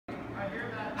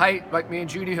Hi, Mike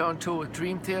Mangini on tour with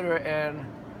Dream Theater, and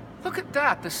look at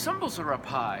that, the cymbals are up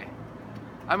high.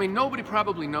 I mean, nobody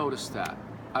probably noticed that.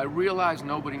 I realize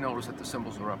nobody noticed that the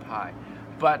cymbals are up high,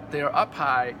 but they're up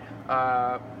high.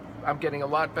 I'm getting a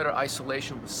lot better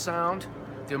isolation with sound.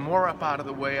 They're more up out of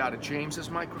the way out of James's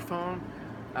microphone,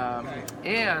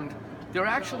 and they're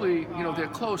actually, you know, they're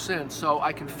close in, so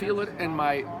I can feel it in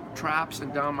my traps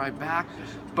and down my back,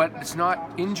 but it's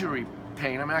not injury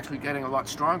pain. I'm actually getting a lot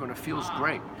stronger and it feels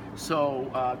great. So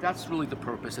that's really the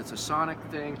purpose. It's a sonic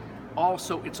thing.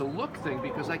 Also, it's a look thing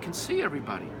because I can see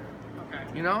everybody.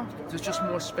 You know, there's just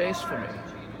more space for me.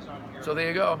 So there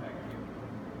you go.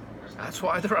 That's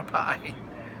why they're up high.